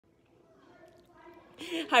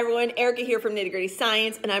Hi everyone, Erica here from Nitty Gritty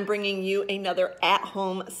Science, and I'm bringing you another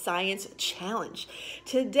at-home science challenge.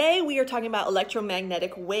 Today we are talking about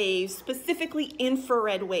electromagnetic waves, specifically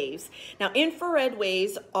infrared waves. Now infrared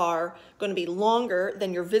waves are going to be longer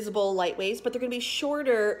than your visible light waves, but they're going to be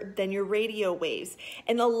shorter than your radio waves.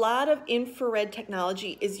 And a lot of infrared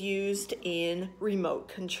technology is used in remote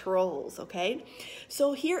controls, okay?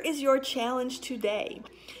 So here is your challenge today.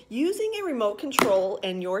 Using a remote control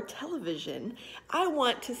and your television, I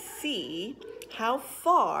want to see how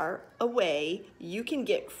far away you can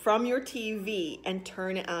get from your TV and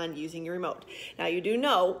turn it on using your remote. Now you do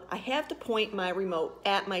know I have to point my remote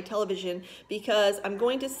at my television because I'm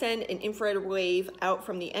going to send an infrared wave out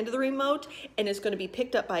from the end of the remote, and it's going to be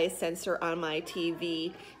picked up by a sensor on my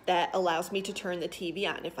TV that allows me to turn the TV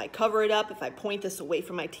on. If I cover it up, if I point this away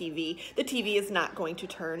from my TV, the TV is not going to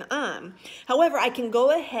turn on. However, I can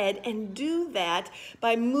go ahead and do that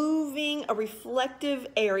by moving a reflective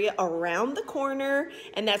area around the corner,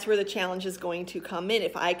 and that's where the challenge is going to come in.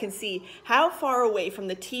 If I can see how far away from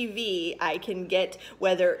the TV I can get,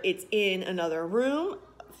 whether it's in another room,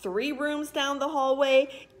 3 rooms down the hallway,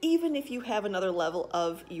 even if you have another level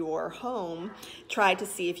of your home, try to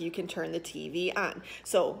see if you can turn the TV on.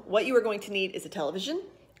 So what you are going to need is a television,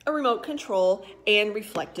 a remote control, and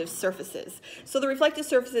reflective surfaces. So the reflective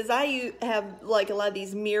surfaces, I have like a lot of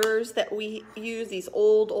these mirrors that we use, these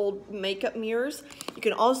old makeup mirrors. You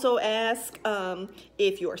can also ask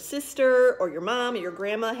if your sister or your mom or your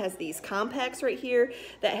grandma has these compacts right here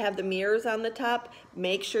that have the mirrors on the top.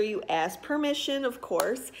 Make sure you ask permission, of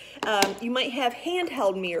course. You might have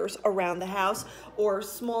handheld mirrors around the house or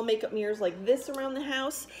small makeup mirrors like this around the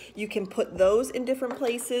house. You can put those in different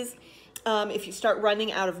places. If you start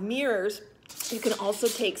running out of mirrors, you can also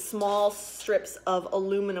take small strips of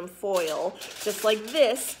aluminum foil, just like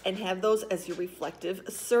this, and have those as your reflective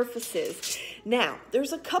surfaces. Now,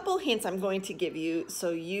 there's a couple hints I'm going to give you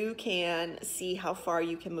so you can see how far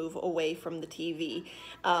you can move away from the TV,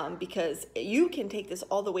 because you can take this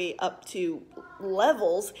all the way up to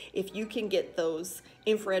levels if you can get those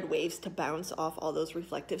infrared waves to bounce off all those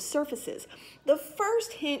reflective surfaces. The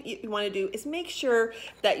first hint you want to do is make sure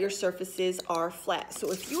that your surfaces are flat.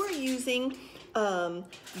 So if you are using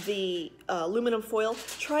the aluminum foil,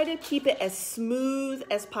 try to keep it as smooth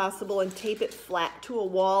as possible and tape it flat to a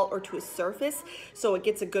wall or to a surface so it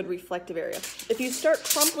gets a good reflective area. If you start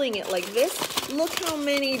crumpling it like this, look how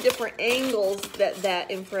many different angles that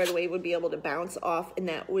infrared wave would be able to bounce off, and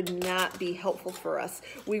that would not be helpful for us.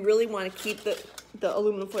 We really want to keep the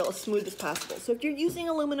aluminum foil as smooth as possible. So if you're using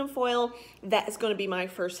aluminum foil, that is going to be my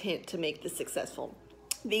first hint to make this successful.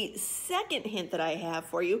 The second hint that I have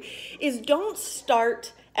for you is don't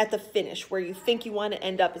start at the finish where you think you want to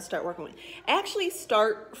end up and start working with. Actually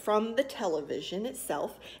start from the television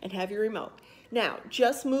itself and have your remote. Now,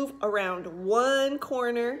 just move around one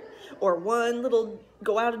corner or one little,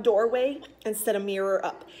 go out a doorway and set a mirror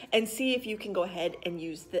up and see if you can go ahead and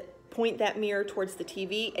point that mirror towards the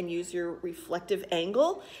TV and use your reflective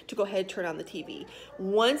angle to go ahead and turn on the TV.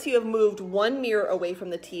 Once you have moved one mirror away from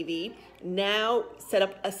the TV, now set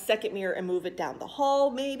up a second mirror and move it down the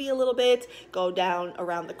hall maybe a little bit, go down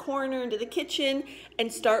around the corner into the kitchen,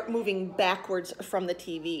 and start moving backwards from the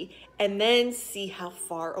TV, and then see how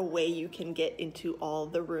far away you can get into all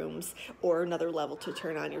the rooms or another level to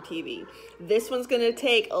turn on your TV. This one's gonna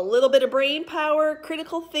take a little bit of brain power,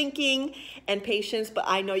 critical thinking, and patience, but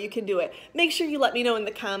I know you can do it. Make sure you let me know in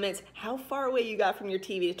the comments how far away you got from your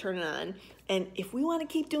TV to turn it on. And if we want to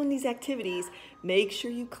keep doing these activities, make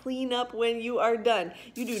sure you clean up when you are done.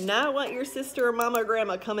 You do not want your sister or mama or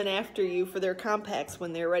grandma coming after you for their compacts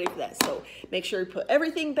when they're ready for that. So make sure you put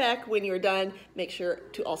everything back when you're done. Make sure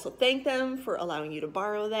to also thank them for allowing you to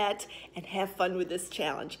borrow that, and have fun with this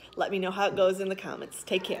challenge. Let me know how it goes in the comments.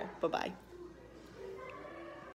 Take care. Bye-bye.